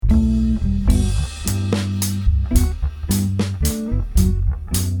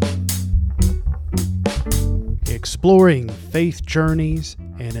exploring faith journeys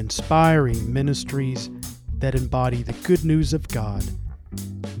and inspiring ministries that embody the good news of God.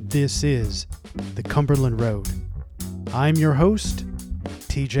 This is the Cumberland Road. I'm your host,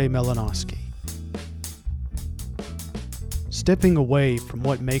 TJ Melanowski. Stepping away from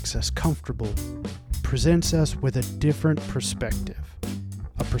what makes us comfortable presents us with a different perspective,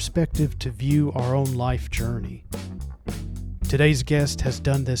 a perspective to view our own life journey. Today's guest has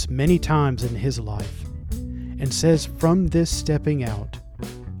done this many times in his life and says from this stepping out,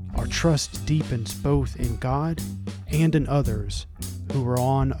 our trust deepens both in God and in others who are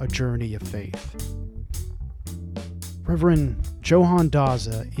on a journey of faith. Reverend Johan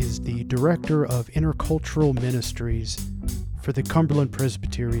Daza is the Director of Intercultural Ministries for the Cumberland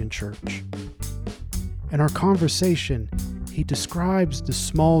Presbyterian Church. In our conversation, he describes the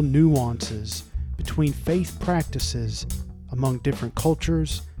small nuances between faith practices among different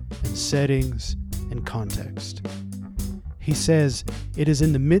cultures and settings and context. He says it is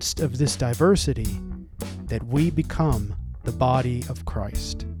in the midst of this diversity that we become the body of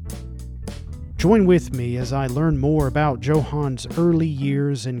Christ. Join with me as I learn more about Johan's early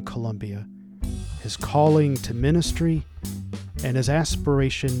years in Columbia, his calling to ministry, and his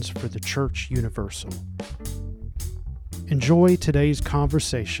aspirations for the Church Universal. Enjoy today's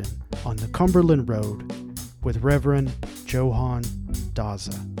conversation on the Cumberland Road with Reverend Johan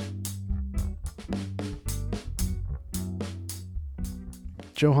Daza.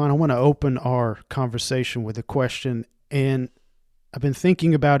 Johan, I want to open our conversation with a question, and I've been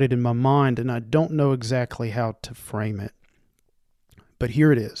thinking about it in my mind, and I don't know exactly how to frame it. But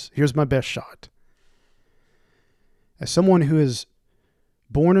here it is. Here's my best shot. As someone who is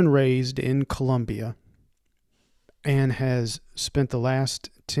born and raised in Columbia and has spent the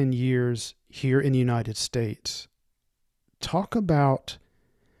last 10 years here in the United States, talk about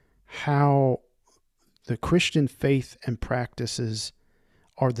how the Christian faith and practices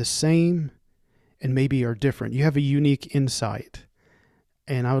are the same and maybe are different. You have a unique insight,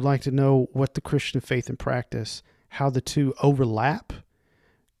 and I would like to know what the Christian faith and practice, how the two overlap,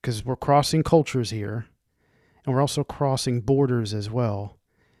 because we're crossing cultures here, and we're also crossing borders as well,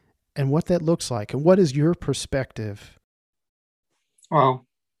 and what that looks like, and what is your perspective? Well,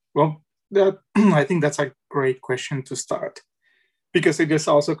 that I think that's a great question to start, because it is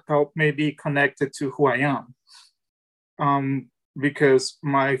also maybe connected to who I am. Because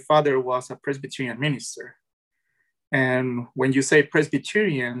my father was a Presbyterian minister. And when you say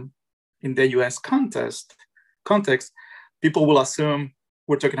Presbyterian in the US context, people will assume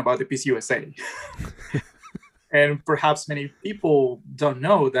we're talking about the PCUSA. And perhaps many people don't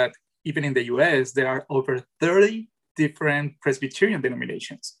know that even in the US, there are over 30 different Presbyterian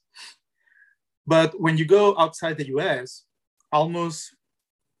denominations. But when you go outside the US, almost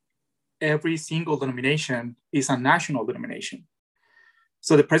every single denomination is a national denomination.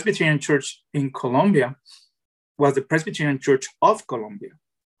 So the Presbyterian Church in Colombia was the Presbyterian Church of Colombia,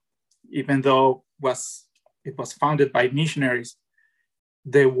 even though it was founded by missionaries.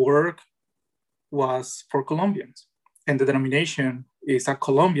 The work was for Colombians, and the denomination is a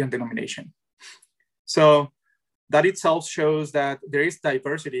Colombian denomination. So that itself shows that there is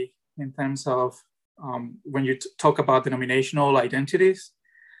diversity in terms of when you talk about denominational identities.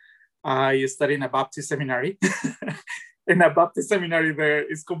 I studied in a Baptist seminary. In a Baptist seminary there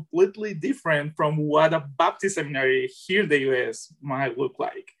is completely different from what a Baptist seminary here in the US might look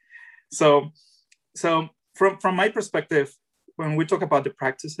like. So from my perspective, when we talk about the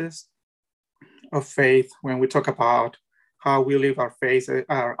practices of faith, when we talk about how we live our faith,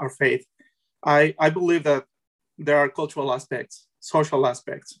 I believe that there are cultural aspects, social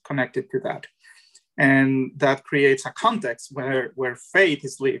aspects connected to that. And that creates a context where faith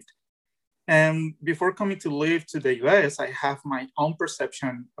is lived. And before coming to live to the US, I have my own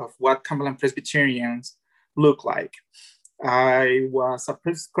perception of what Cumberland Presbyterians look like. I was a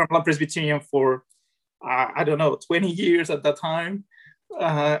Cumberland Presbyterian for, 20 years at that time.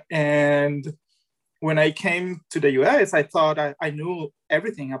 And when I came to the US, I thought I knew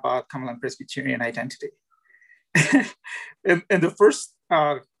everything about Cumberland Presbyterian identity. and the first,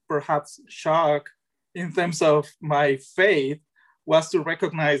 perhaps, shock in terms of my faith was to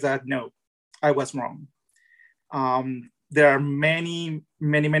recognize that, no, I was wrong. There are many,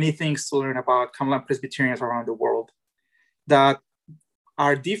 many, many things to learn about Cumberland Presbyterians around the world that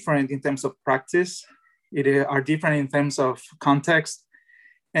are different in terms of practice, are different in terms of context.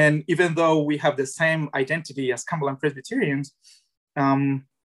 And even though we have the same identity as Cumberland Presbyterians,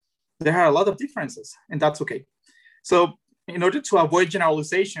 there are a lot of differences, and that's okay. So in order to avoid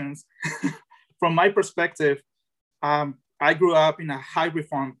generalizations, from my perspective, I grew up in a high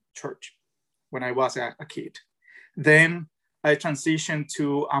reform church when I was a kid. Then I transitioned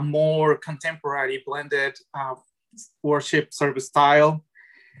to a more contemporary blended worship service style.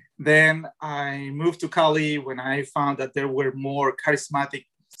 Then I moved to Cali when I found that there were more charismatic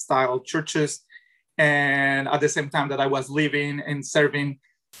style churches. And at the same time that I was living and serving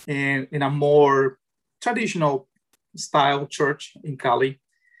in a more traditional style church in Cali.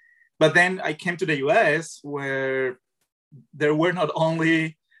 But then I came to the US where there were not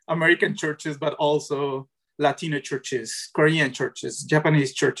only American churches, but also Latino churches, Korean churches,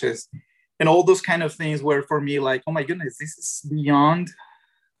 Japanese churches, and all those kind of things were for me like, oh my goodness, this is beyond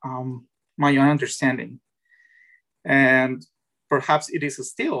my own understanding. And perhaps it is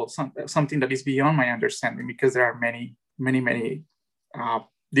still something that is beyond my understanding because there are many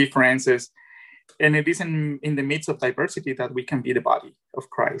differences. And it is in the midst of diversity that we can be the body of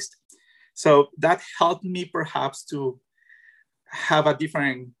Christ. So that helped me perhaps to have a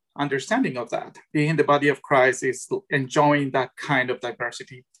different understanding of that. Being the body of Christ is enjoying that kind of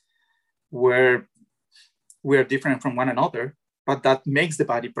diversity where we're different from one another, but that makes the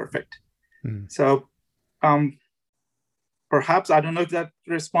body perfect. So perhaps, I don't know if that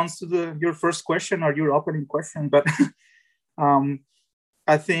responds to your first question or your opening question, but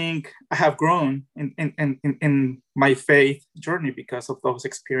I think I have grown in my faith journey because of those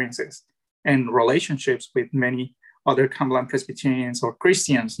experiences and relationships with many other Cumberland Presbyterians or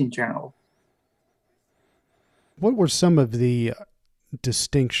Christians in general. What were some of the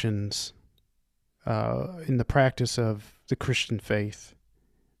distinctions in the practice of the Christian faith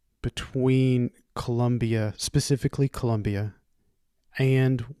between Columbia, specifically Columbia,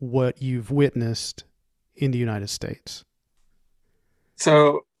 and what you've witnessed in the United States?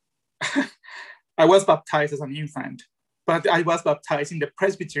 So I was baptized as an infant, but I was baptized in the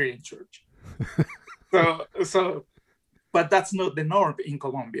Presbyterian church. But that's not the norm in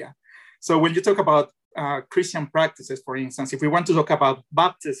Colombia. So when you talk about Christian practices, for instance, if we want to talk about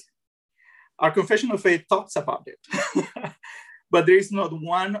baptism, our confession of faith talks about it. But there is not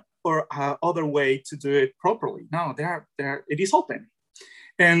one or other way to do it properly. No, it is open.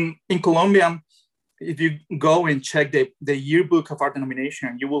 And in Colombia, if you go and check the yearbook of our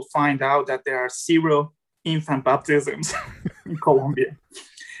denomination, you will find out that there are 0 infant baptisms in Colombia.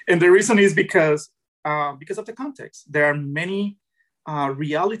 And the reason is because of the context. There are many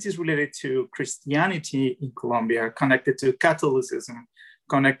realities related to Christianity in Colombia, connected to Catholicism,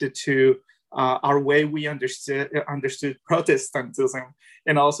 connected to our way we understood Protestantism,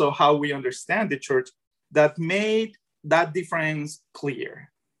 and also how we understand the church, that made that difference clear.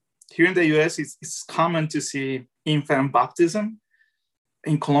 Here in the US, it's common to see infant baptism.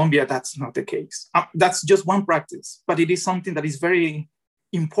 In Colombia, that's not the case. That's just one practice, but it is something that is very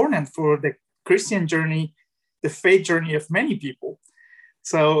important for the Christian journey, the faith journey of many people.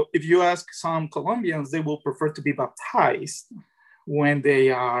 So if you ask some Colombians, they will prefer to be baptized when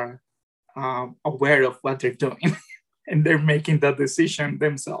they are aware of what they're doing and they're making that decision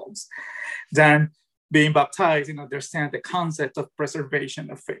themselves than being baptized and understand the concept of preservation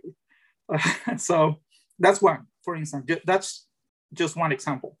of faith. So that's one, for instance, that's just one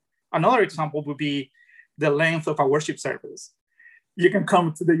example. Another example would be the length of a worship service. You can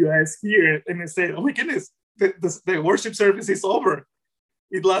come to the US here and say, oh my goodness, the worship service is over.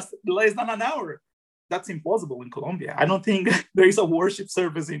 It lasts less than an hour. That's impossible in Colombia. I don't think there is a worship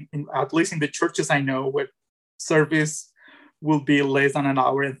service, in at least in the churches I know, where service will be less than an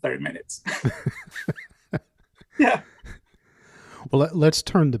hour and 30 minutes. Yeah. Well, let's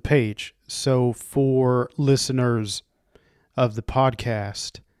turn the page. So for listeners of the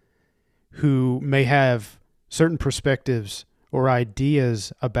podcast who may have certain perspectives or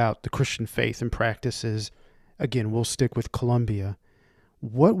ideas about the Christian faith and practices, again, we'll stick with Colombia.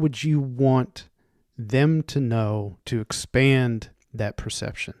 What would you want them to know to expand that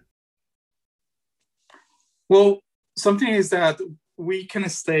perception? Well, something is that we can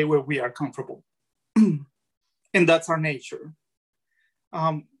stay where we are comfortable. And that's our nature.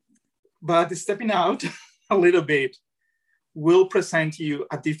 But stepping out a little bit will present you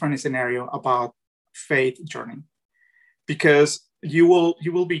a different scenario about faith journey, because you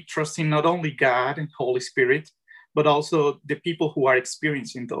will be trusting not only God and Holy Spirit, but also the people who are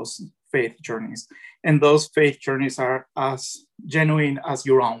experiencing those faith journeys. And those faith journeys are as genuine as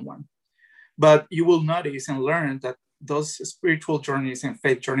your own one. But you will notice and learn that those spiritual journeys and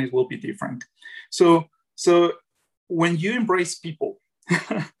faith journeys will be different. So when you embrace people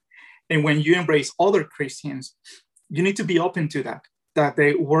and when you embrace other Christians, you need to be open to that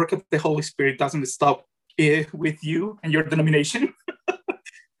the work of the Holy Spirit doesn't stop with you and your denomination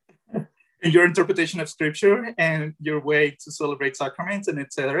and your interpretation of scripture and your way to celebrate sacraments and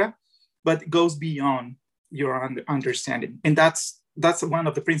etc. But it goes beyond your understanding. And that's one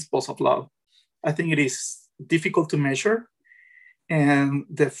of the principles of love. I think it is difficult to measure, and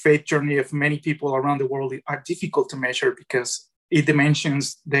the faith journey of many people around the world are difficult to measure because it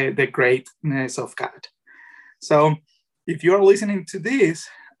dimensions the greatness of God. So if you're listening to this,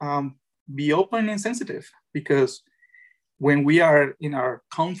 be open and sensitive, because when we are in our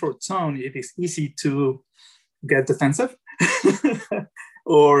comfort zone, it is easy to get defensive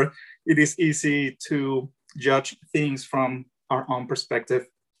or it is easy to judge things from our own perspective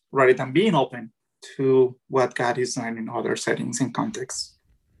rather than being open to what God is doing in other settings and contexts.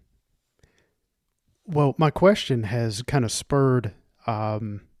 Well, my question has kind of spurred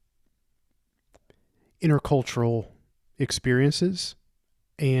intercultural experiences,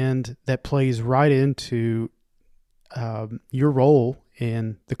 and that plays right into your role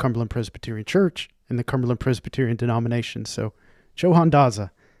in the Cumberland Presbyterian Church and the Cumberland Presbyterian denomination. So, Johann Daza,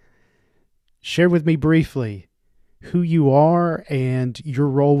 share with me briefly who you are and your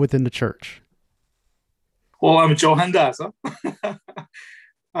role within the church. Well, I'm Johann Daza.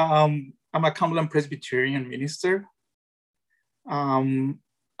 I'm a Cumberland Presbyterian minister. I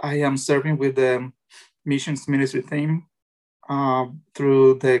am serving with the missions ministry team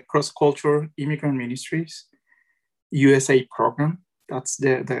through the Cross Culture Immigrant Ministries USA program. That's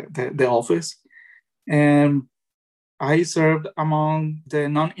the office. And I served among the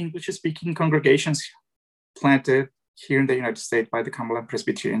non-English speaking congregations planted here in the United States by the Cumberland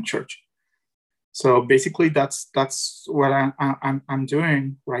Presbyterian Church. So basically, that's what I'm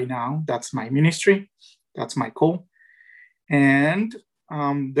doing right now. That's my ministry. That's my call. And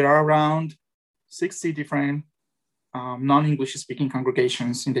there are around 60 different non-English speaking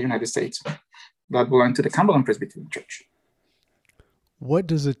congregations in the United States that belong to the Cumberland Presbyterian Church. What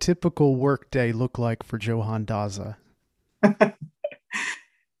does a typical work day look like for Johann Daza?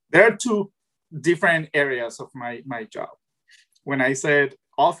 There are two different areas of my job. When I said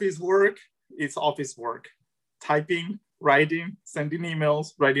office work, it's office work. Typing, writing, sending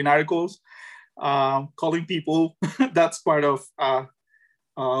emails, writing articles, calling people. That's part of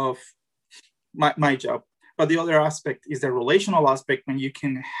my job. But the other aspect is the relational aspect, when you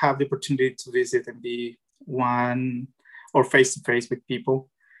can have the opportunity to visit and be one or face-to-face with people.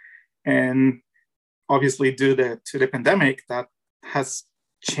 And obviously, due to the pandemic, that has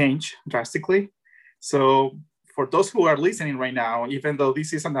changed drastically. So for those who are listening right now, even though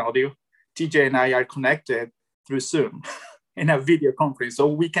this is an audio, TJ and I are connected through Zoom in a video conference, so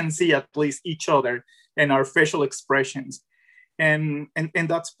we can see at least each other and our facial expressions. And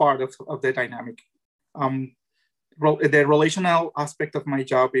that's part of the dynamic. The relational aspect of my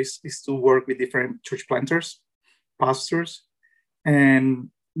job is to work with different church planters, pastors, and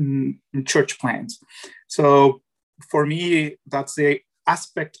church plants. So for me, that's the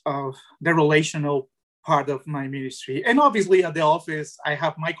aspect of the relational part of my ministry. And obviously at the office, I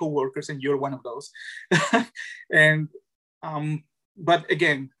have my coworkers, and you're one of those. And but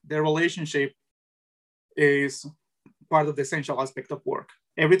again, the relationship is part of the essential aspect of work.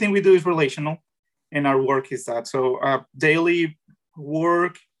 Everything we do is relational, and our work is that. So daily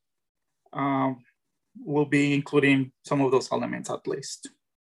work will be including some of those elements at least.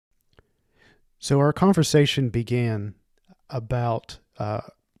 So our conversation began about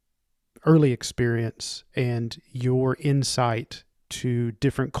early experience and your insight to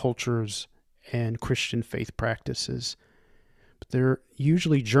different cultures and Christian faith practices. But they're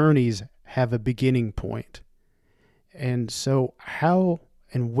usually journeys have a beginning point. And so how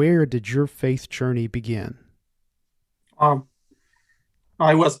and where did your faith journey begin?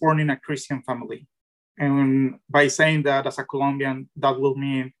 I was born in a Christian family. And by saying that, as a Colombian, that will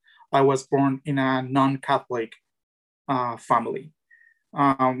mean I was born in a non-Catholic family.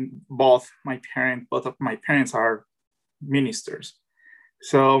 Both of my parents are ministers.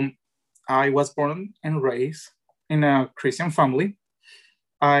 So I was born and raised in a Christian family.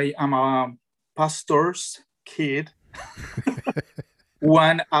 I am a pastor's kid,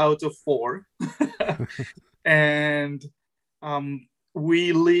 1 out of 4. And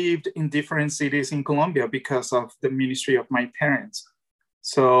we lived in different cities in Colombia because of the ministry of my parents.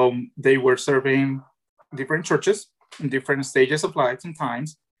 So they were serving different churches in different stages of life and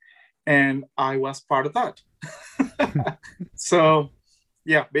times, and I was part of that. So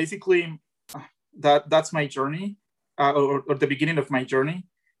yeah, basically that's my journey, or the beginning of my journey.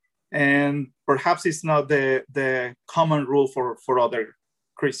 And perhaps it's not the common rule for other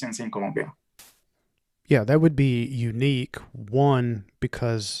Christians in Colombia. Yeah, that would be unique. One,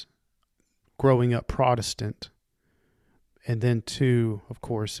 because growing up Protestant, and then 2, of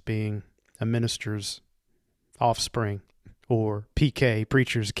course, being a minister's offspring, or PK,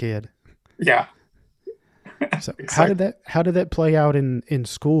 preacher's kid. Yeah. So Exactly. how did that play out in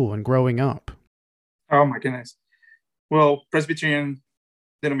school and growing up? Oh my goodness. Well, Presbyterian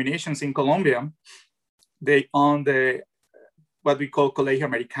denominations in Colombia, they own the what we call Colegio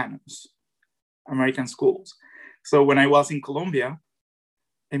Americanos, American schools. So when I was in Colombia,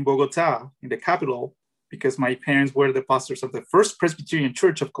 in Bogota, in the capital, because my parents were the pastors of the First Presbyterian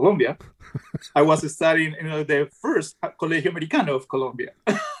Church of Colombia, I was studying the first Colegio Americano of Colombia.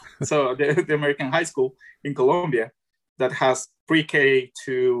 So the American high school in Colombia that has pre-K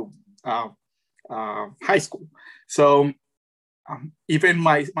to high school. So even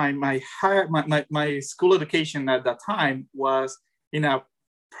my school education at that time was in a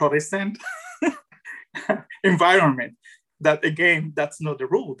Protestant environment. That again, that's not the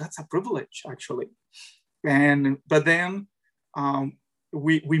rule. That's a privilege, actually. But then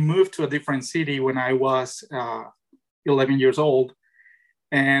we moved to a different city when I was 11 years old,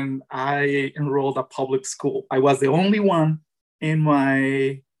 and I enrolled a public school. I was the only one in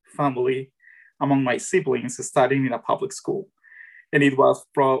my family among my siblings studying in a public school. And it was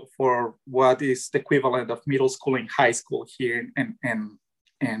for what is the equivalent of middle school and high school here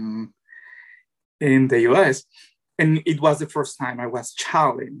in the US. And it was the first time I was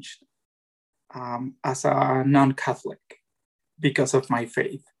challenged as a non-Catholic because of my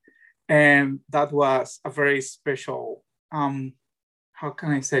faith. And that was a very special, how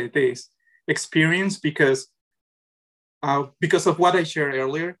can I say this, experience because of what I shared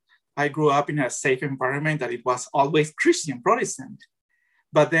earlier. I grew up in a safe environment that it was always Christian, Protestant,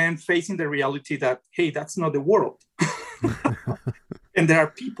 but then facing the reality that, hey, that's not the world. And there are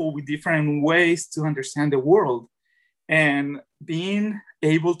people with different ways to understand the world. And being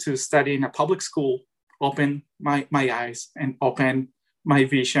able to study in a public school opened my eyes and opened my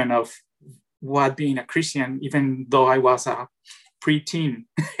vision of what being a Christian, even though I was a preteen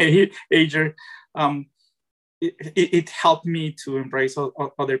ager, it helped me to embrace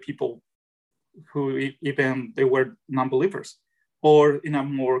other people who even they were non-believers or in a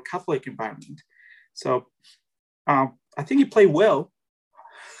more Catholic environment. So I think it played well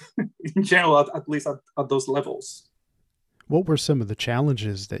in general, at least at those levels. What were some of the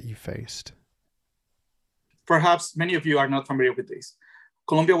challenges that you faced? Perhaps many of you are not familiar with this.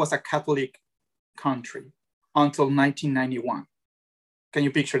 Colombia was a Catholic country until 1991. Can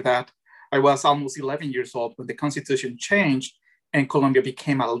you picture that? I was almost 11 years old when the Constitution changed and Colombia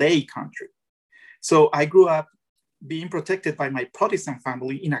became a lay country. So I grew up being protected by my Protestant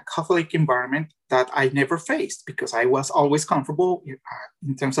family in a Catholic environment that I never faced because I was always comfortable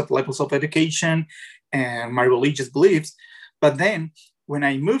in terms of levels of education and my religious beliefs. But then when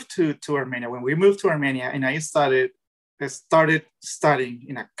I moved to Armenia, when we moved to Armenia and I started studying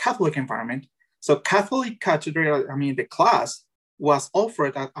in a Catholic environment, so Catholic cathedral, the class was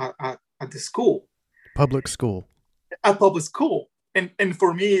offered at the school. Public school. At public school. And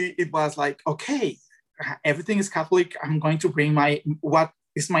for me, it was like, okay, everything is Catholic. I'm going to bring what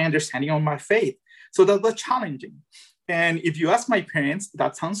is my understanding of my faith. So that was challenging. And if you ask my parents,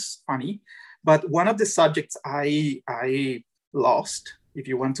 that sounds funny, but one of the subjects I lost, if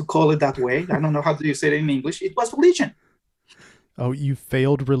you want to call it that way, I don't know how do you say it in English, it was religion. Oh, you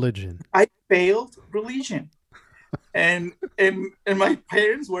failed religion. I failed religion. And my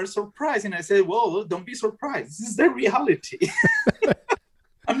parents were surprised. And I said, well, don't be surprised. This is the reality.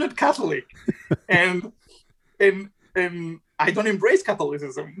 I'm not Catholic. And I don't embrace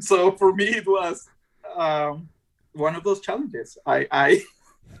Catholicism. So for me, it was one of those challenges.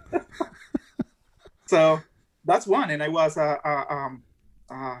 So that's one. And I was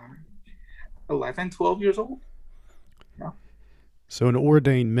 11, 12 years old. Yeah. So an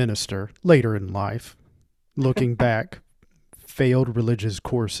ordained minister later in life, looking back, failed religious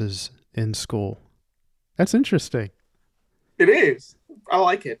courses in school. That's interesting. It is. I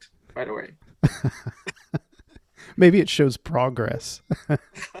like it, by the way. Maybe it shows progress.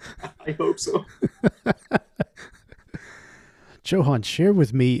 I hope so. Johan, share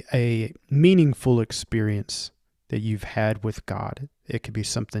with me a meaningful experience that you've had with God. It could be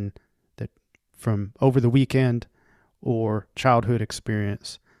something that from over the weekend or childhood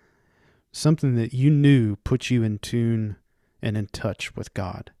experience, something that you knew put you in tune and in touch with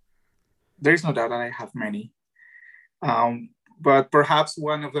God. There's no doubt that I have many. But perhaps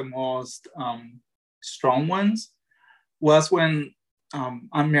one of the most strong ones was when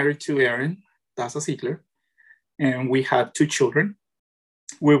I'm married to Erin Daza Ziegler, and we had 2 children.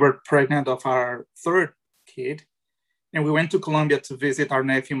 We were pregnant of our 3rd kid, and we went to Colombia to visit our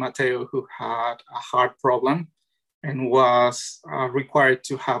nephew Mateo, who had a heart problem and was required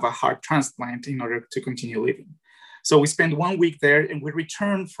to have a heart transplant in order to continue living. So we spent 1 week there, and we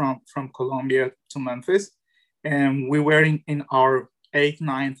returned from Colombia to Memphis. and we were in our 8th,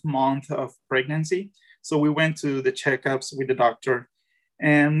 9th month of pregnancy. So we went to the checkups with the doctor,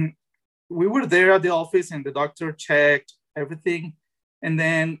 and we were there at the office, and the doctor checked everything. And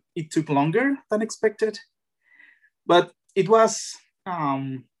then it took longer than expected. But it was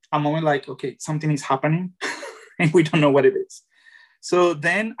a moment like, okay, something is happening and we don't know what it is. So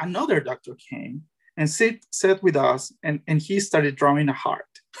then another doctor came and sat with us, and he started drawing a heart.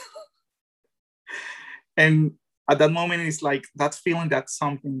 And at that moment, it's like that feeling that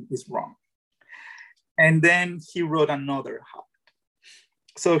something is wrong. And then he wrote another heart.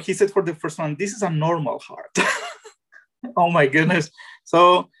 So he said for the first one, this is a normal heart. Oh my goodness.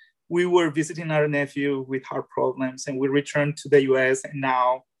 So we were visiting our nephew with heart problems, and we returned to the US, and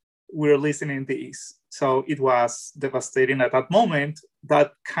now we're listening to this. So it was devastating at that moment,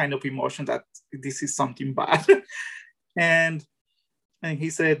 that kind of emotion that this is something bad. and he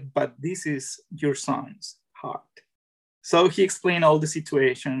said, but this is your son's heart. So he explained all the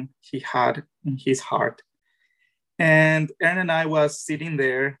situation he had in his heart. And Aaron and I was sitting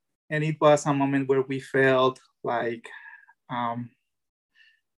there, and it was a moment where we felt like, I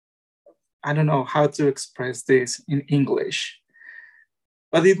don't know how to express this in English,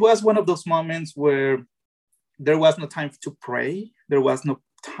 but it was one of those moments where there was no time to pray. There was no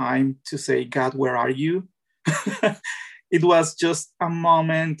time to say, God, where are you? It was just a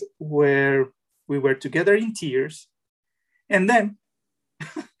moment where we were together in tears. And then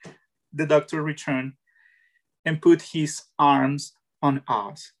the doctor returned and put his arms on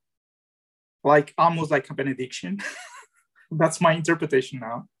us, like almost like a benediction. That's my interpretation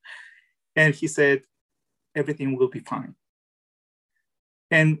now. And he said, everything will be fine.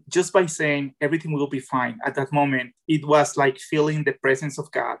 And just by saying everything will be fine at that moment, it was like feeling the presence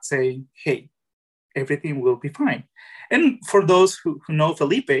of God saying, hey, everything will be fine. And for those who know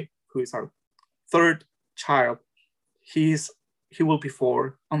Felipe, who is our third child, he will be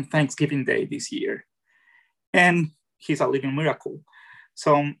 4 on Thanksgiving Day this year. And he's a living miracle.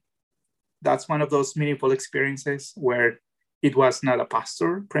 So that's one of those meaningful experiences where it was not a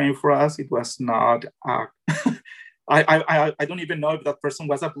pastor praying for us. It was not, I don't even know if that person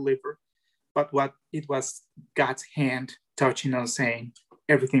was a believer, but what it was God's hand touching us saying,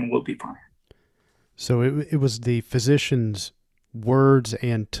 everything will be fine. So it was the physician's words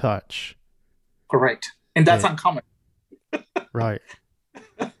and touch. Correct. And that's uncommon. Right.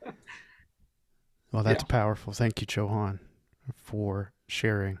 Well, that's powerful. Thank you, Johan, for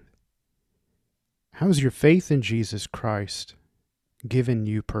sharing. How's your faith in Jesus Christ given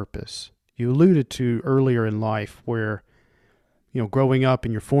you purpose? You alluded to earlier in life where, growing up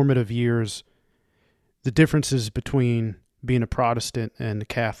in your formative years, the differences between being a Protestant and a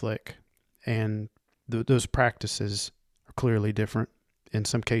Catholic, and those practices are clearly different in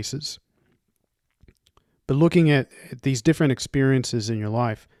some cases. But looking at these different experiences in your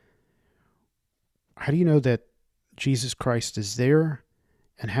life, how do you know that Jesus Christ is there?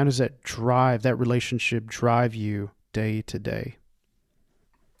 And how does that relationship drive you day to day?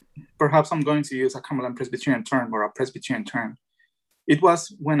 Perhaps I'm going to use a Cumberland Presbyterian term or a Presbyterian term. It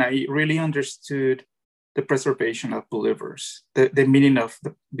was when I really understood the preservation of believers, the meaning of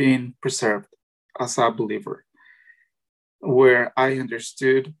being preserved as a believer, where I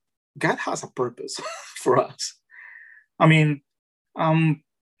understood God has a purpose for us. I mean, I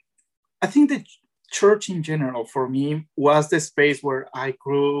think the church in general for me was the space where I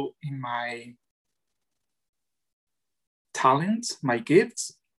grew in my talents, my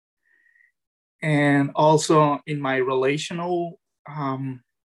gifts, and also in my relational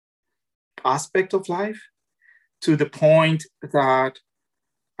aspect of life, to the point that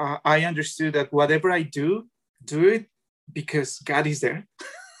I understood that whatever I do it because God is there.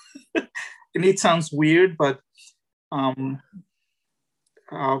 And it sounds weird, but I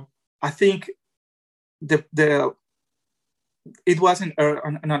think it was in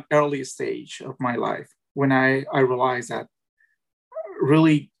an early stage of my life when I realized that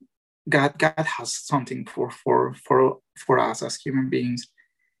really God has something for us as human beings.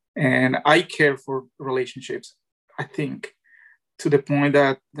 And I care for relationships, I think, to the point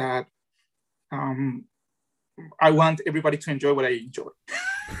that I want everybody to enjoy what I enjoy.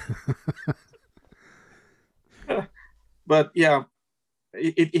 But yeah,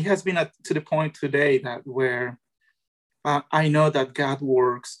 it has been to the point today that where I know that God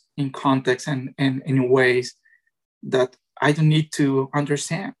works in context and in ways that I don't need to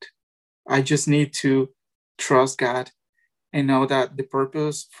understand. I just need to trust God and know that the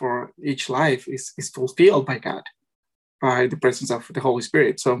purpose for each life is fulfilled by God, by the presence of the Holy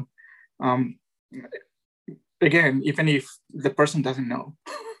Spirit. So again, even if the person doesn't know,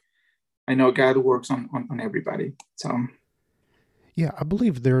 I know God works on everybody. So Yeah, I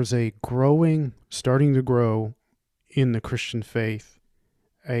believe there's starting to grow in the Christian faith,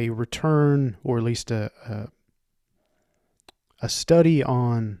 a return, or at least a study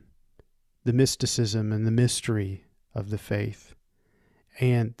on the mysticism and the mystery of the faith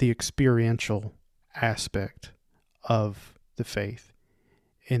and the experiential aspect of the faith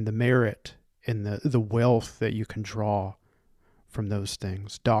and the merit and the wealth that you can draw from those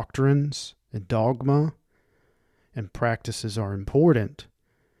things. Doctrines and dogma and practices are important,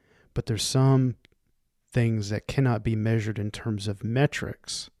 but there's some things that cannot be measured in terms of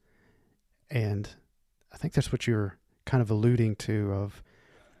metrics. And I think that's what you're kind of alluding to, of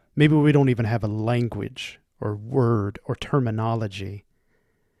maybe we don't even have a language or word or terminology.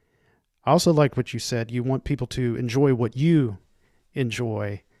 I also like what you said. You want people to enjoy what you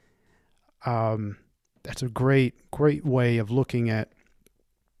enjoy. That's a great way of looking at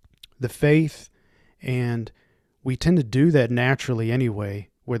the faith, and we tend to do that naturally anyway,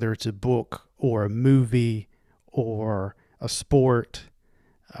 whether it's a book or a movie or a sport.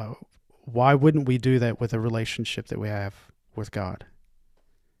 Why wouldn't we do that with a relationship that we have with God?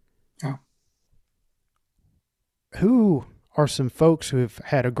 yeah. Who are some folks who have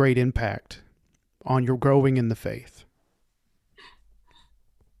had a great impact on your growing in the faith?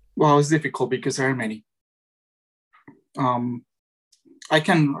 Well, it's difficult because there are many. I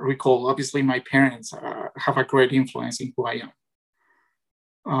can recall, obviously, my parents have a great influence in who I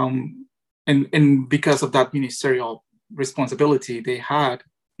am. And because of that ministerial responsibility they had,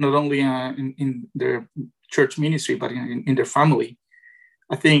 not only in their church ministry, but in their family,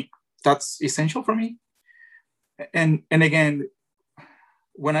 I think that's essential for me. And again,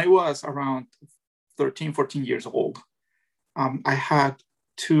 when I was around 13, 14 years old, I had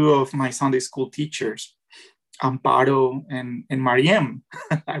two of my Sunday school teachers, Amparo and Mariem.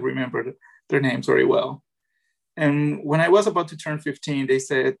 I remember their names very well. And when I was about to turn 15, they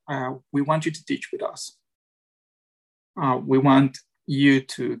said, we want you to teach with us. We want you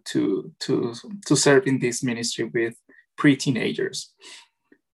to serve in this ministry with pre-teenagers.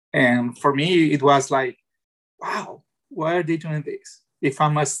 And for me, it was like, wow, why are they doing this if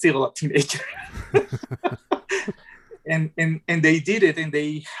I'm still a teenager? and they did it, and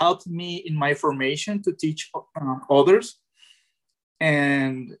they helped me in my formation to teach others.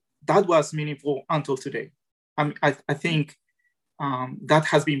 And that was meaningful until today. I think that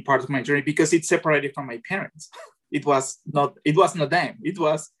has been part of my journey because it's separated from my parents. It was not them. It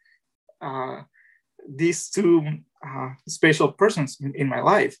was these two special persons in my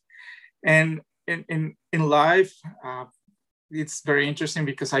life. And in life, it's very interesting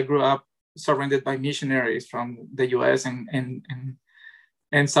because I grew up surrounded by missionaries from the US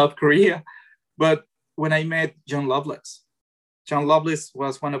and South Korea. But when I met John Lovelace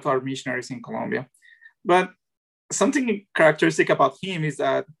was one of our missionaries in Colombia. But something characteristic about him is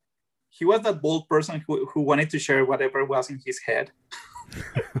that he was that bold person who wanted to share whatever was in his head.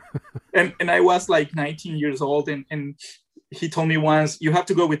 and I was like 19 years old, and he told me once, you have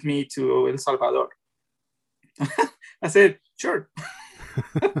to go with me to El Salvador. I said, sure.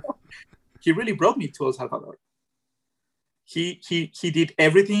 He really brought me to El Salvador. He did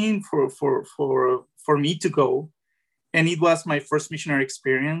everything for me to go. And it was my first missionary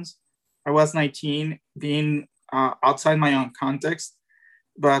experience. I was 19, being outside my own context,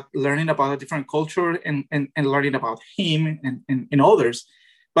 but learning about a different culture and learning about him and others.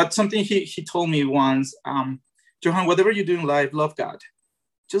 But something he told me once, Johan, whatever you do in life, love God.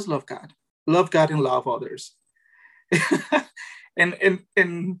 Just love God. Love God and love others. and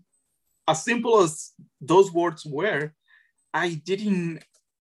as simple as those words were, I didn't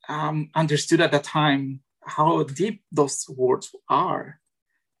understood at that time how deep those words are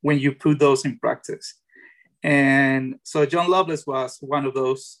when you put those in practice. And so John Lovelace was one of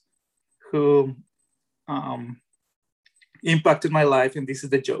those who impacted my life, and this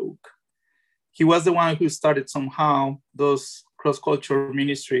is the joke. He was the one who started somehow those cross-cultural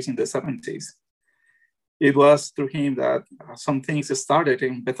ministries in the 70s. It was through him that some things started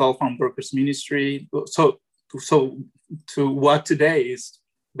in Bethel Farm Workers Ministry. So to what today is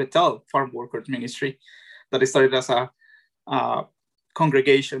Bethel Farm Workers Ministry, that started as a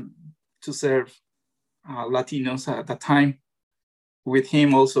congregation to serve Latinos at that time. With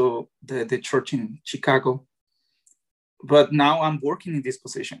him also the church in Chicago. But now I'm working in this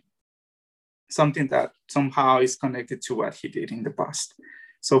position, something that somehow is connected to what he did in the past.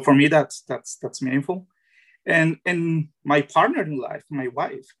 So for me, that's meaningful. And my partner in life, my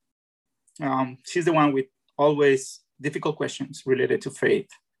wife, she's the one with always difficult questions related to faith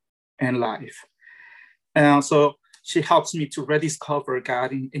and life. So she helps me to rediscover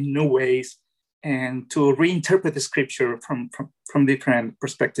God in new ways and to reinterpret the scripture from different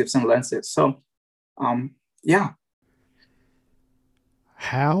perspectives and lenses. So, yeah.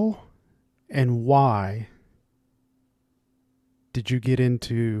 How and why did you get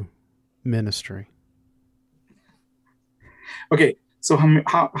into ministry? Okay, so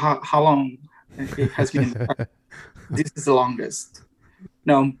how long it has been? This is the longest.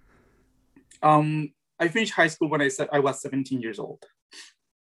 No, I finished high school when I was 17 years old.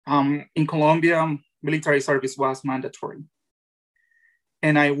 In Colombia, military service was mandatory,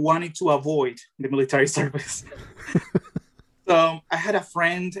 and I wanted to avoid the military service. So I had a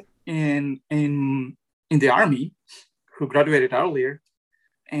friend in the army who graduated earlier,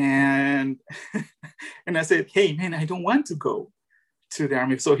 and and I said, "Hey, man, I don't want to go to the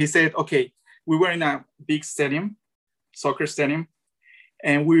army." So he said, "Okay." We were in a big stadium, soccer stadium,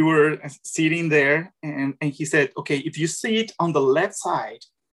 and we were sitting there, and he said, "Okay, if you sit on the left side,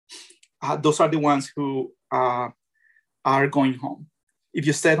 those are the ones who are going home. If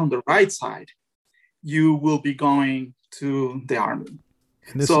you sit on the right side, you will be going to the army."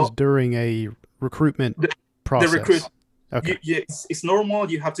 And this is during a recruitment process. The recruit. Okay. It's normal.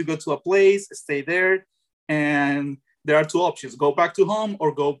 You have to go to a place, stay there, and there are two options: go back to home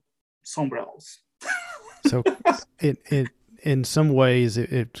or go somewhere else. So in some ways,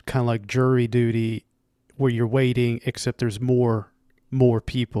 it's kind of like jury duty, where you're waiting, except there's more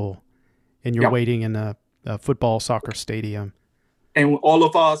people, and you're waiting in a football, soccer stadium. And all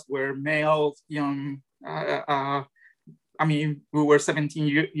of us were males, young. I mean, we were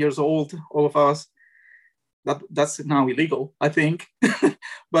 17 years old, all of us. That's now illegal, I think.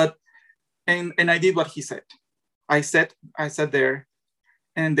 But and I did what he said. I sat there,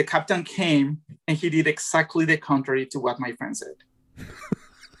 and the captain came, and he did exactly the contrary to what my friend said.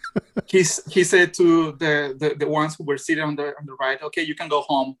 He said to the ones who were sitting on the right, "Okay, you can go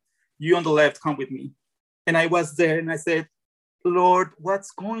home. You on the left, come with me." And I was there, and I said, "Lord,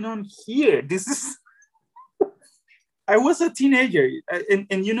 what's going on here? This is..." I was a teenager,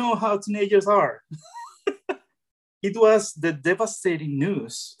 and you know how teenagers are. It was the devastating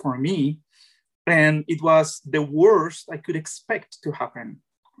news for me, and it was the worst I could expect to happen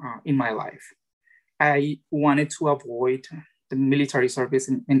in my life. I wanted to avoid the military service,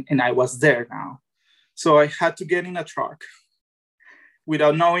 and I was there now. So I had to get in a truck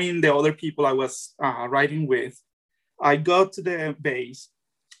without knowing the other people I was riding with. I got to the base,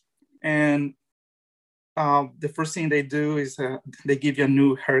 and the first thing they do is they give you a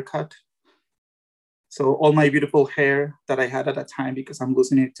new haircut. So all my beautiful hair that I had at that time, because I'm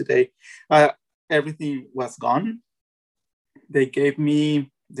losing it today, everything was gone. They gave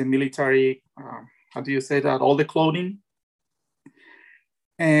me the military, how do you say that? All the clothing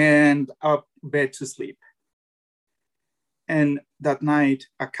and a bed to sleep. And that night,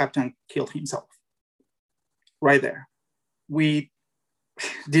 a captain killed himself right there. We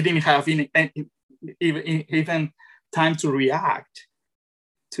didn't have even time to react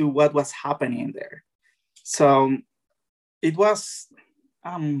to what was happening there. So it was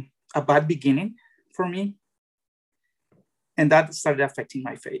a bad beginning for me. And that started affecting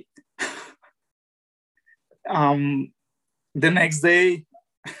my faith. The next day,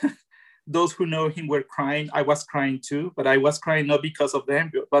 those who know him were crying. I was crying too, but I was crying not because of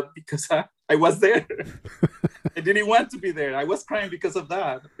them, but because I was there. I didn't want to be there. I was crying because of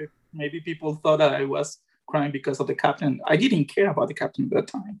that. Maybe people thought that I was crying because of the captain. I didn't care about the captain at that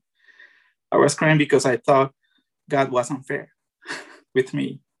time. I was crying because I thought God was unfair with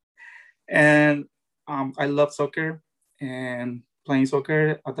me. And I loved soccer and playing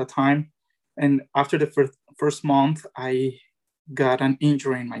soccer at that time. And after the first month, I got an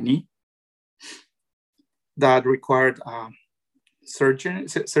injury in my knee that required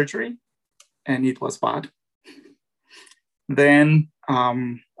surgery, and it was bad. Then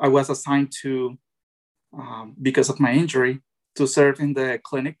I was assigned to, because of my injury, to serve in the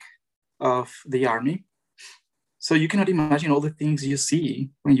clinic of the army. So you cannot imagine all the things you see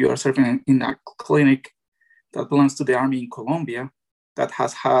when you are serving in a clinic that belongs to the army in Colombia, that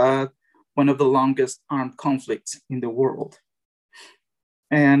has had one of the longest armed conflicts in the world.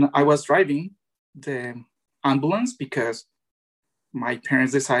 And I was driving the ambulance because my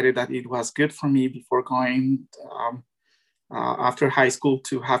parents decided that it was good for me before going after high school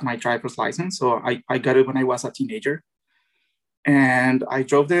to have my driver's license. So I got it when I was a teenager. And I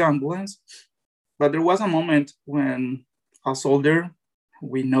drove the ambulance. But there was a moment when a soldier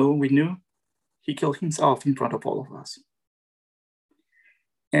we knew, he killed himself in front of all of us.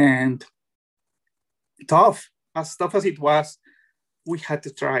 And as tough as it was, we had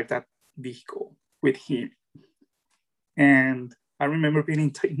to drive that vehicle with him. And I remember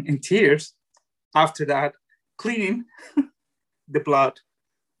being in tears after that, cleaning the blood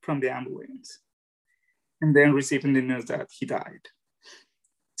from the ambulance, and then receiving the news that he died.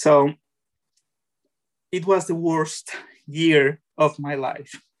 So it was the worst year of my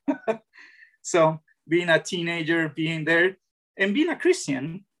life. So being a teenager, being there, and being a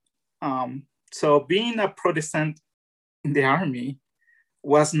Christian, so being a Protestant in the army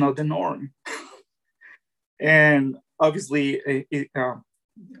was not the norm. And obviously,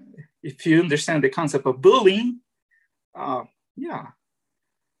 if you understand the concept of bullying, yeah,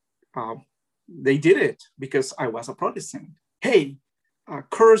 they did it because I was a Protestant. Hey,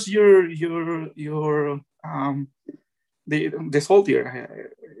 curse the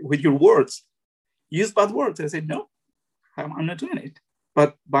soldier with your words. Use bad words. I said, no, I'm not doing it.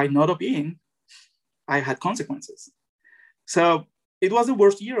 But by not obeying, I had consequences. So it was the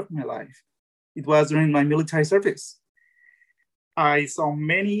worst year of my life. It was during my military service. I saw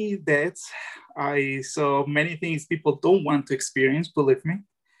many deaths. I saw many things people don't want to experience, believe me.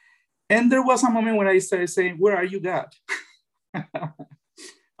 And there was a moment when I started saying, where are you, God?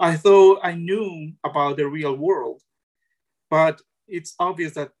 I thought I knew about the real world, but it's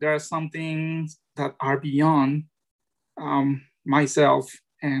obvious that there are some things that are beyond myself,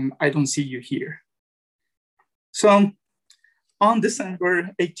 and I don't see you here. So on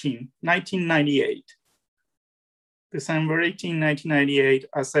December 18, 1998, December 18, 1998,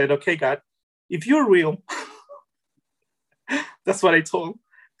 I said, okay, God, if you're real, that's what I told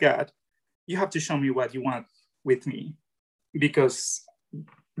God, you have to show me what you want with me, because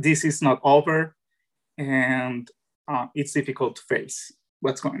this is not over, and it's difficult to face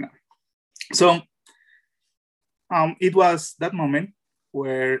what's going on. So it was that moment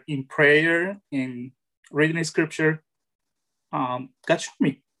where in prayer, in reading the scripture, God showed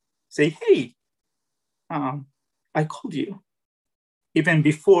me, say, hey, I called you even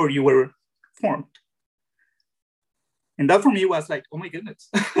before you were formed. And that for me was like, oh my goodness.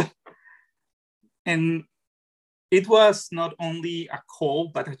 And it was not only a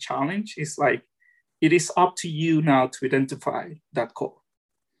call, but a challenge. It's like, it is up to you now to identify that call.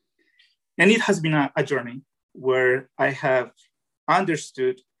 And it has been a journey where I have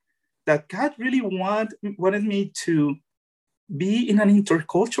understood that God really wanted me to be in an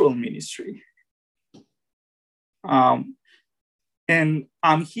intercultural ministry. And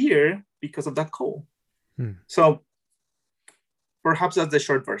I'm here because of that call. So perhaps that's the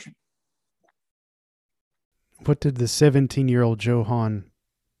short version. What did the 17-year-old Johan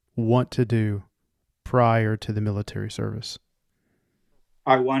want to do prior to the military service?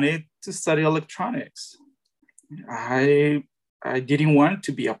 I wanted to study electronics. I didn't want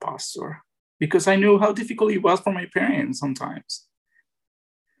to be a pastor because I knew how difficult it was for my parents sometimes.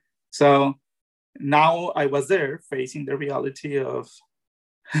 So now I was there facing the reality of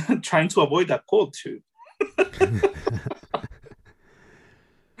trying to avoid that call too.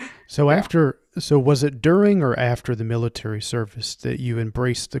 So was it during or after the military service that you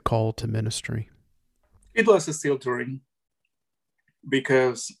embraced the call to ministry? It was still during,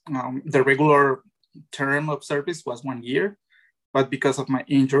 because the regular term of service was 1 year, but because of my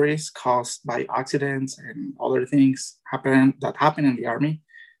injuries caused by accidents and other things that happened in the army,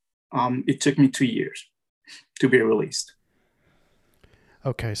 it took me 2 years to be released.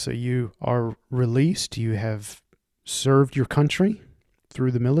 Okay, so you are released. You have served your country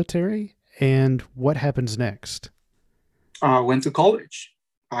through the military, and what happens next? I went to college.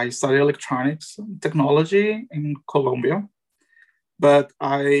 I studied electronics and technology in Colombia, but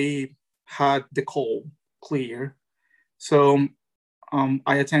I had the call clear. So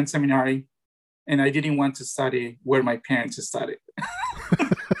I attended seminary, and I didn't want to study where my parents studied.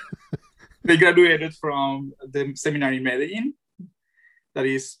 They graduated from the seminary in Medellin, that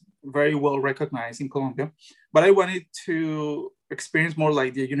is very well recognized in Colombia. But I wanted to experience more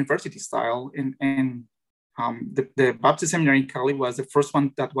like the university style. And the Baptist Seminary in Cali was the first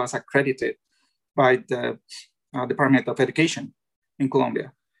one that was accredited by the Department of Education in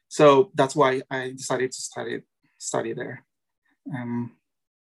Colombia. So that's why I decided to study there.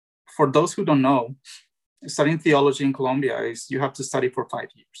 For those who don't know, studying theology in Colombia is you have to study for 5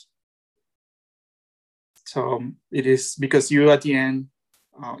 years. So it is because you at the end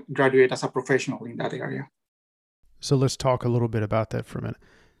graduate as a professional in that area. So let's talk a little bit about that for a minute.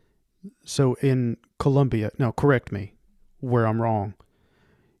 So in Colombia, now correct me where I'm wrong,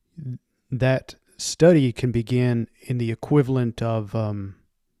 that study can begin in the equivalent of,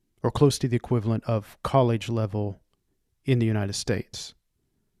 or close to the equivalent of college level in the United States.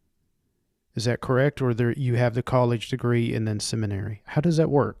 Is that correct? Or you have the college degree and then seminary? How does that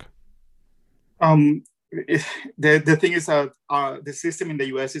work? the thing is that the system in the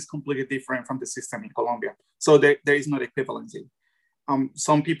US is completely different from the system in Colombia. So there is no equivalency.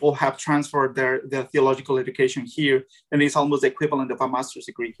 Some people have transferred their theological education here, and it's almost the equivalent of a master's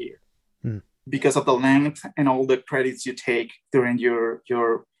degree here because of the length and all the credits you take during your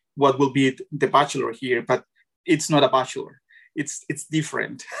what will be the bachelor here, but it's not a bachelor. It's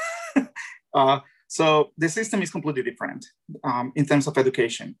different. So the system is completely different in terms of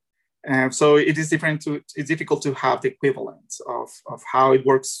education. So it is it's difficult to have the equivalence of how it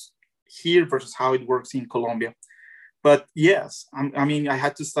works here versus how it works in Colombia. But yes, I mean, I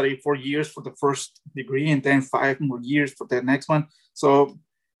had to study 4 years for the first degree and then 5 more years for the next one. So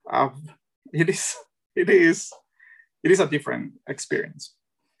it is a different experience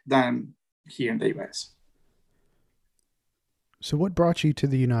than here in the US. So what brought you to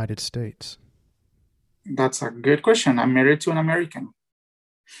the United States? That's a good question. I'm married to an American.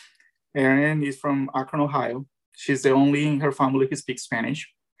 Erin is from Akron, Ohio. She's the only in her family who speaks Spanish.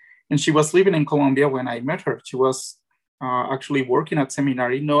 And she was living in Colombia when I met her. She was actually working at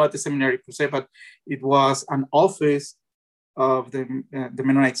seminary, not at the seminary per se, but it was an office of the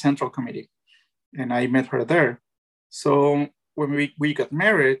Mennonite Central Committee. And I met her there. So when we got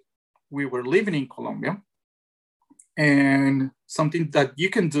married, we were living in Colombia. And something that you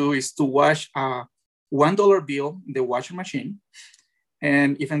can do is to wash a $1 bill in the washing machine.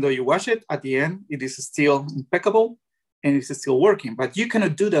 And even though you wash it, at the end, it is still impeccable and it's still working. But you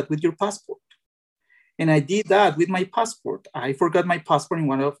cannot do that with your passport. And I did that with my passport. I forgot my passport in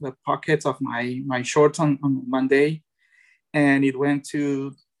one of the pockets of my shorts on one day. And it went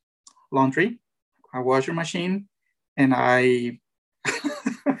to laundry, a washer machine, and I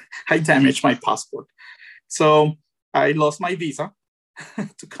damaged my passport. So I lost my visa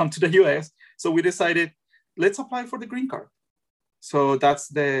to come to the US. So we decided, let's apply for the green card. So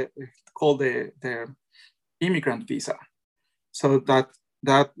that's called the immigrant visa. So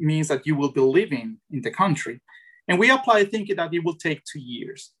that means that you will be living in the country. And we applied thinking that it will take 2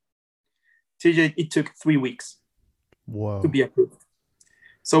 years. TJ, it took 3 weeks to be approved.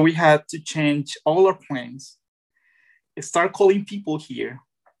 So we had to change all our plans, start calling people here.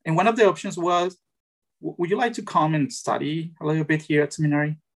 And one of the options was, would you like to come and study a little bit here at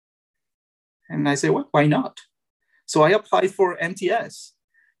seminary? And I said, well, why not? So I applied for MTS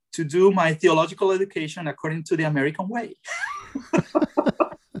to do my theological education according to the American way.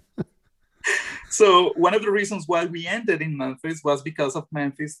 So one of the reasons why we ended in Memphis was because of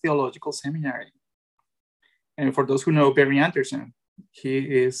Memphis Theological Seminary. And for those who know Barry Anderson, he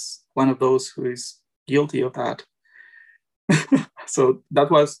is one of those who is guilty of that. So that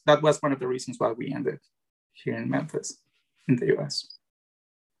was one of the reasons why we ended here in Memphis, in the US.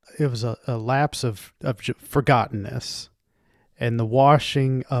 It was a lapse of forgottenness and the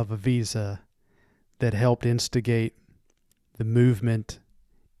washing of a visa that helped instigate the movement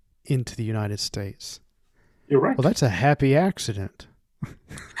into the United States. You're right. Well, that's a happy accident.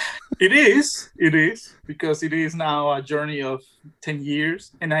 It is, because it is now a journey of 10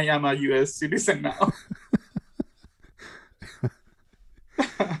 years, and I am a U.S. citizen now.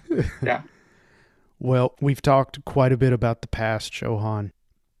 Yeah. Well, we've talked quite a bit about the past, Johan.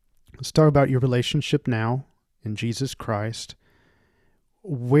 Let's talk about your relationship now in Jesus Christ.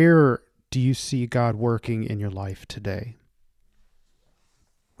 Where do you see God working in your life today?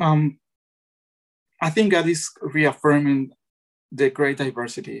 I think God is reaffirming the great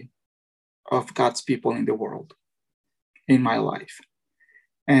diversity of God's people in the world, in my life.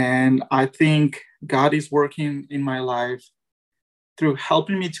 And I think God is working in my life through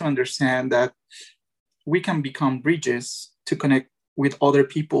helping me to understand that we can become bridges to connect with other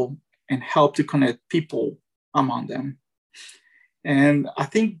people and help to connect people among them. And I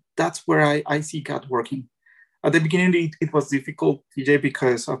think that's where I see God working. At the beginning, it was difficult, TJ,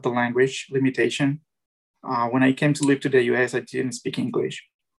 because of the language limitation. When I came to live to the US, I didn't speak English.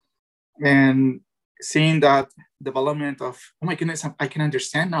 And seeing that development of, oh my goodness, I can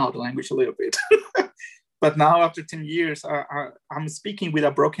understand now the language a little bit. But now after 10 years, I'm speaking with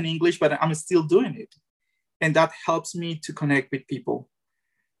a broken English, but I'm still doing it. And that helps me to connect with people.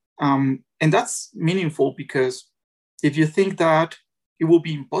 And that's meaningful because if you think that it will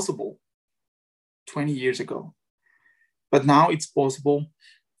be impossible 20 years ago, but now it's possible,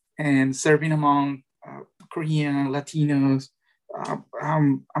 and serving among Korean, Latinos,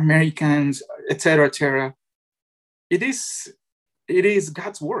 Americans, etc., it is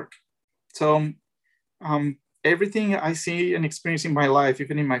God's work. So everything I see and experience in my life,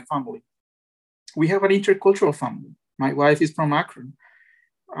 even in my family, we have an intercultural family. My wife is from Akron,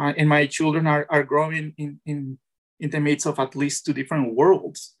 and my children are growing in the midst of at least 2 different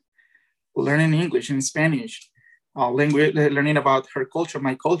worlds. learning English and Spanish, learning about her culture,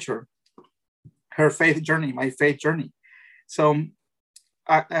 my culture, her faith journey, my faith journey. So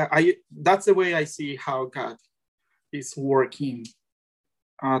that's the way I see how God is working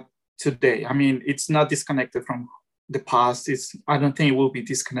today. I mean, it's not disconnected from the past. I don't think it will be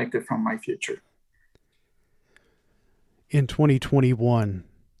disconnected from my future. In 2021,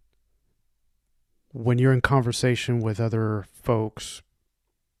 when you're in conversation with other folks,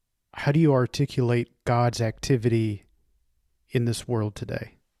 how do you articulate God's activity in this world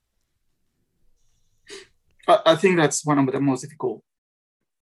today? I think that's one of the most difficult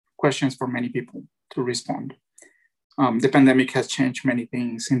questions for many people to respond. The pandemic has changed many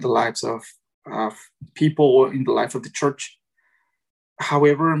things in the lives of people, in the life of the church.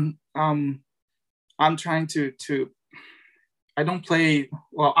 However, I'm trying to I don't play,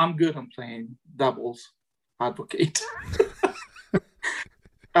 well, I'm good on playing devil's advocate.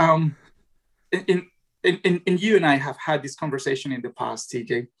 And you and I have had this conversation in the past,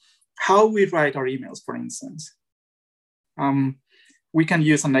 TJ, how we write our emails, for instance. We can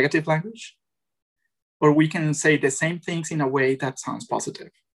use a negative language, or we can say the same things in a way that sounds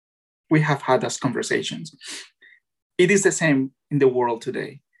positive. We have had those conversations. It is the same in the world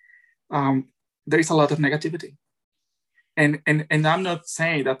today. There is a lot of negativity. And I'm not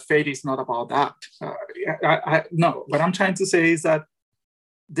saying that faith is not about that. No, what I'm trying to say is that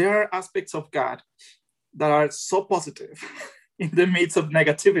there are aspects of God that are so positive in the midst of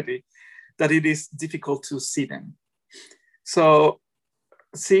negativity that it is difficult to see them. So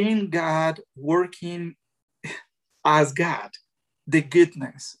seeing God working as God, the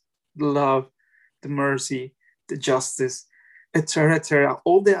goodness, the love, the mercy, the justice, etc.,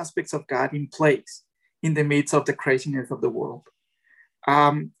 all the aspects of God in place in the midst of the craziness of the world.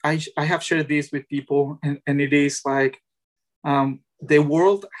 I have shared this with people, and it is like the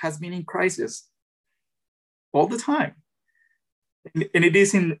world has been in crisis all the time. And it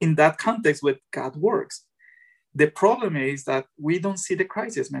is in that context where God works. The problem is that we don't see the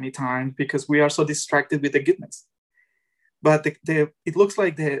crisis many times because we are so distracted with the goodness. But it looks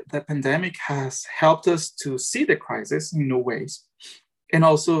like the pandemic has helped us to see the crisis in new ways, and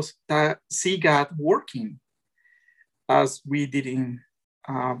also see God working as we didn't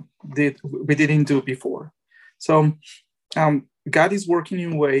do before. So God is working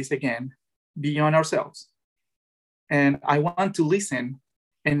in ways, again, beyond ourselves. And I want to listen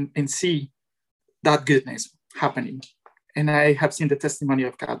and see that goodness happening. And I have seen the testimony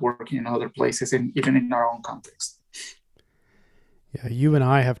of God working in other places and even in our own context. Yeah, you and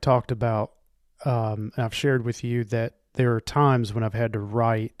I have talked about, and I've shared with you that there are times when I've had to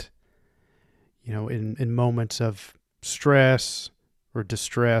write, in moments of stress or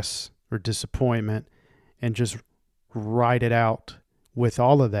distress or disappointment, and just write it out with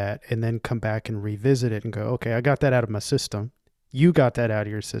all of that, and then come back and revisit it and go, okay, I got that out of my system. You got that out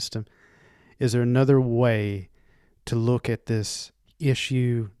of your system. Is there another way to look at this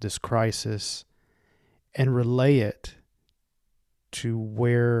issue, this crisis, and relay it to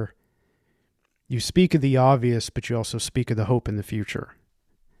where you speak of the obvious, but you also speak of the hope in the future?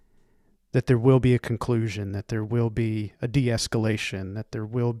 That there will be a conclusion, that there will be a de-escalation, that there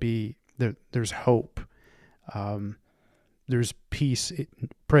will be, there's hope. There's peace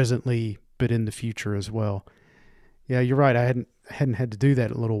presently, but in the future as well. Yeah, you're right. I hadn't had to do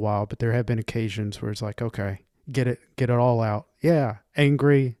that in a little while, but there have been occasions where it's like, okay, get it all out. Yeah,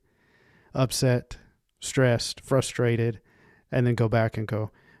 angry, upset, stressed, frustrated, and then go back and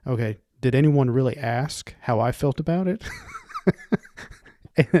go, okay, did anyone really ask how I felt about it?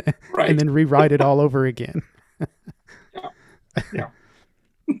 Right. And then rewrite it all over again. Yeah.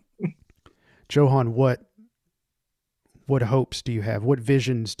 Johan, what hopes do you have? What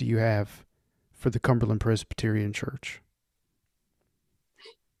visions do you have for the Cumberland Presbyterian Church?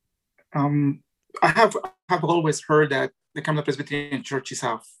 I have always heard that the Cumberland Presbyterian Church is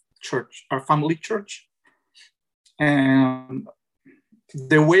our family church. And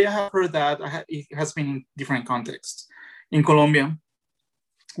the way I have heard that, it has been in different contexts. In Colombia,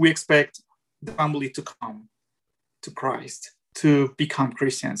 we expect the family to come to Christ, to become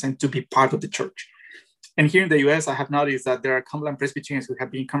Christians, and to be part of the church. And here in the US, I have noticed that there are Cumberland Presbyterians who have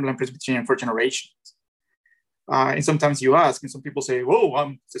been Cumberland Presbyterian for generations. And sometimes you ask, and some people say, "Whoa,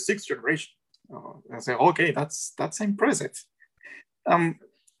 I'm the sixth generation." I say, "Okay, that's impressive."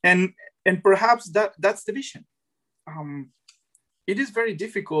 And perhaps that's the vision. It is very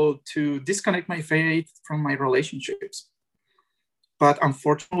difficult to disconnect my faith from my relationships. But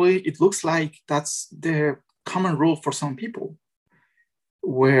unfortunately, it looks like that's the common rule for some people,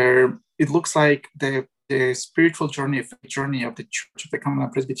 where it looks like the the spiritual journey of the church, of the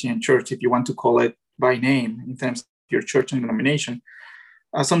Covenant Presbyterian Church, if you want to call it by name in terms of your church and denomination,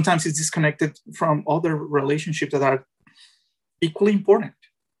 sometimes it's disconnected from other relationships that are equally important: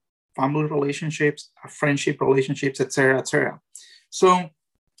 family relationships, friendship relationships, etc., etc. So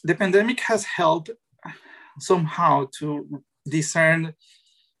the pandemic has helped somehow to discern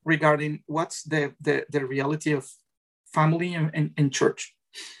regarding what's the reality of family and church.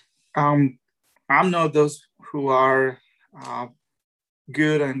 I'm not those who are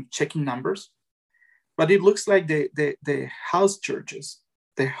good at checking numbers, but it looks like the house churches,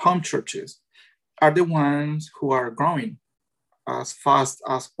 the home churches, are the ones who are growing as fast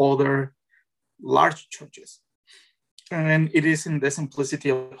as other large churches. And it is in the simplicity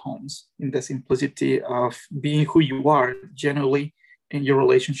of homes, in the simplicity of being who you are generally in your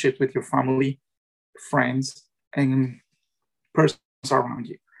relationship with your family, friends, and persons around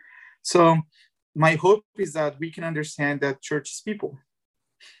you. So my hope is that we can understand that church is people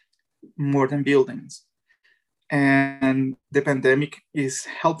more than buildings. And the pandemic is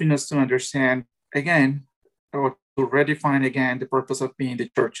helping us to understand again, or to redefine again, the purpose of being the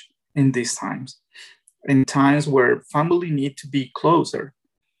church in these times. In times where family need to be closer,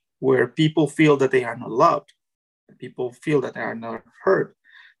 where people feel that they are not loved, people feel that they are not heard.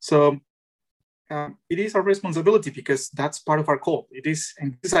 So it is our responsibility, because that's part of our call. It is,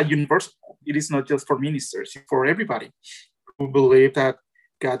 and this is a universal call. It is not just for ministers, it's for everybody who believe that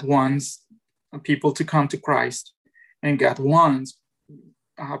God wants people to come to Christ, and God wants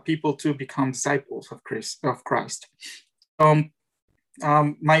people to become disciples of Christ.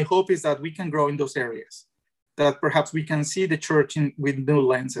 My hope is that we can grow in those areas, that perhaps we can see the church with new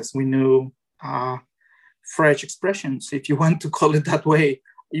lenses, with new fresh expressions, if you want to call it that way,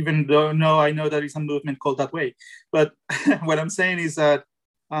 even though I know there is a movement called that way. But what I'm saying is that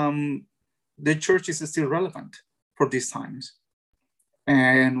the church is still relevant for these times,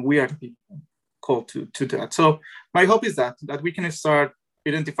 and we are the people called to that. So my hope is that we can start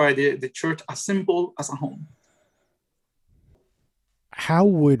identify the church as simple as a home. How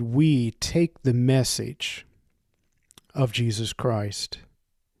would we take the message of Jesus Christ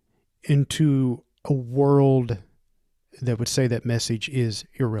into a world that would say that message is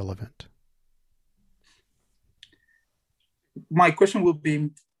irrelevant? My question will be,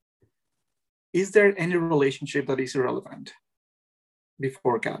 is there any relationship that is irrelevant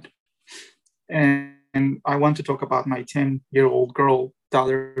before God? And I want to talk about my 10-year-old girl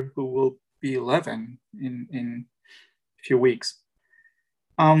daughter, who will be 11 in a few weeks.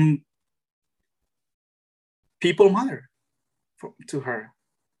 People matter to her.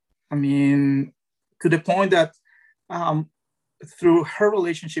 I mean, to the point that through her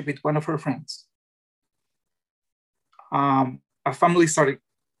relationship with one of her friends, a family started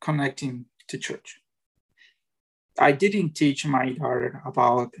connecting to church. I didn't teach my daughter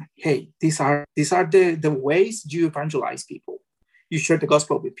about, hey, these are the ways you evangelize people. You share the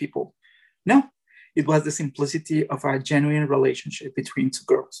gospel with people. No, it was the simplicity of a genuine relationship between two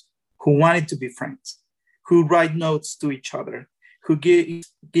girls who wanted to be friends, who write notes to each other, who give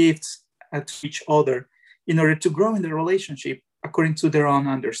gifts to each other in order to grow in the relationship according to their own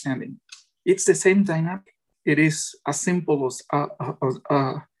understanding. It's the same dynamic. It is as simple as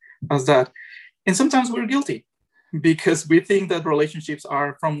that. And sometimes we're guilty because we think that relationships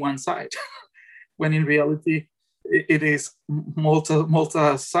are from one side, when in reality, it is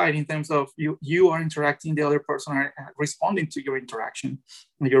multi-side in terms of you are interacting, the other person are responding to your interaction,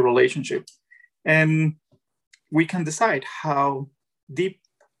 your relationship. And we can decide how deep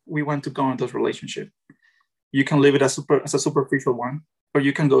we want to go in those relationships. You can leave it as a superficial one, or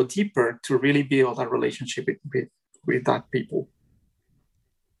you can go deeper to really build a relationship with that people.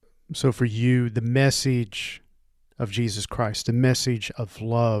 So for you, the message of Jesus Christ, the message of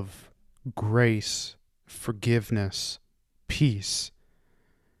love, grace, forgiveness, peace,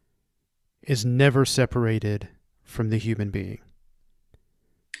 is never separated from the human being.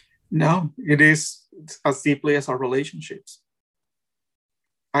 No, it is as deeply as our relationships.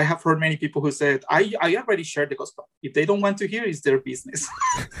 I have heard many people who said, I already shared the gospel. If they don't want to hear, it's their business.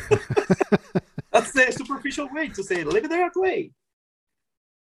 That's the superficial way to say, live it that way.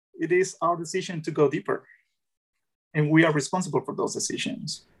 It is our decision to go deeper. And we are responsible for those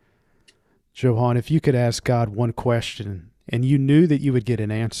decisions. Johan, if you could ask God one question and you knew that you would get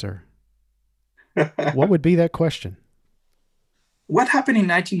an answer, what would be that question? What happened in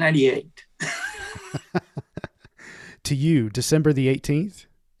 1998? To you, December the 18th?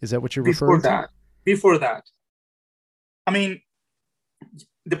 Is that what you're referring to? Before that. I mean,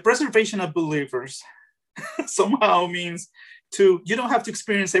 the preservation of believers somehow means you don't have to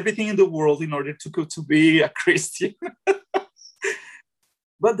experience everything in the world in order to be a Christian.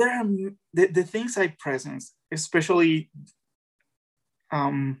 But there are the things I presence, especially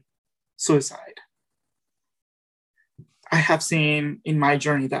suicide. I have seen in my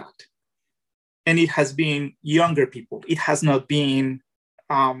journey that, and it has been younger people. It has not been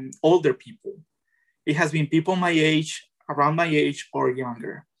older people. It has been people my age, around my age, or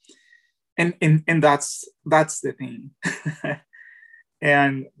younger. And that's the thing.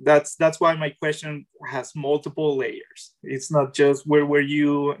 And that's why my question has multiple layers. It's not just where were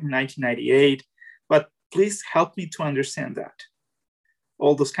you in 1998, but please help me to understand that,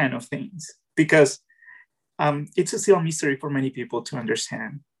 all those kind of things, because it's still a mystery for many people to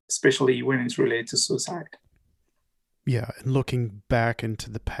understand, especially when it's related to suicide. Yeah, and looking back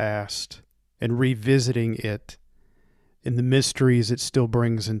into the past and revisiting it and the mysteries it still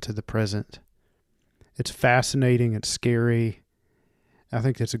brings into the present. It's fascinating, it's scary. I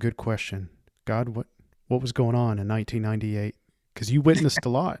think that's a good question. God, what was going on in 1998? Because you witnessed a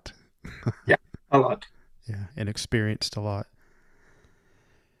lot. Yeah, a lot. Yeah, and experienced a lot.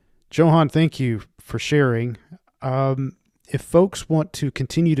 Johan, thank you for sharing. If folks want to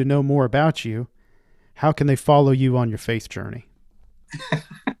continue to know more about you, how can they follow you on your faith journey?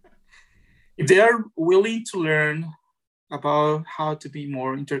 If they are willing to learn about how to be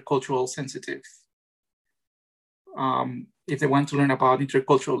more intercultural sensitive, if they want to learn about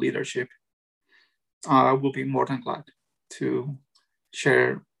intercultural leadership, I will be more than glad to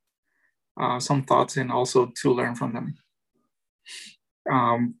share some thoughts and also to learn from them.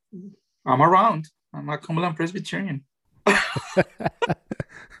 I'm around. I'm a Cumberland Presbyterian.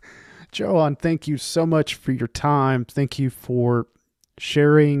 Johan, thank you so much for your time. Thank you for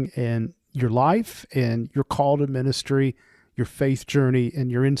sharing and your life and your call to ministry, your faith journey,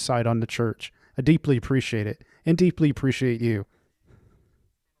 and your insight on the church. I deeply appreciate it and deeply appreciate you.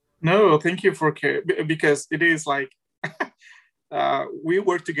 No, thank you for care, because it is like we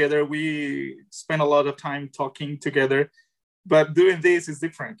work together. We spend a lot of time talking together, but doing this is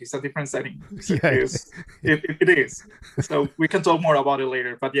different. It's a different setting. So Yeah. it is. So we can talk more about it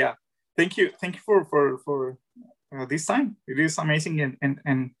later. But yeah, thank you for this time. It is amazing,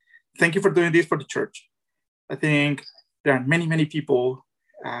 and thank you for doing this for the church. I think there are many people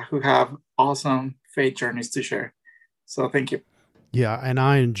who have awesome faith journeys to share. So thank you. Yeah, and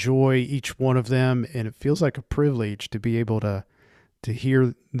I enjoy each one of them, and it feels like a privilege to be able to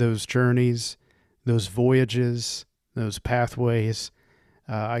hear those journeys, those voyages, those pathways.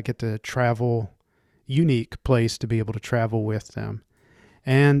 I get to travel, unique place to be able to travel with them.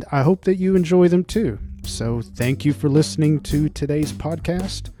 And I hope that you enjoy them too. So thank you for listening to today's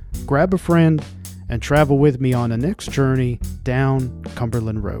podcast. Grab a friend and travel with me on the next journey down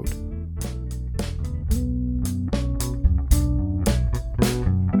Cumberland Road.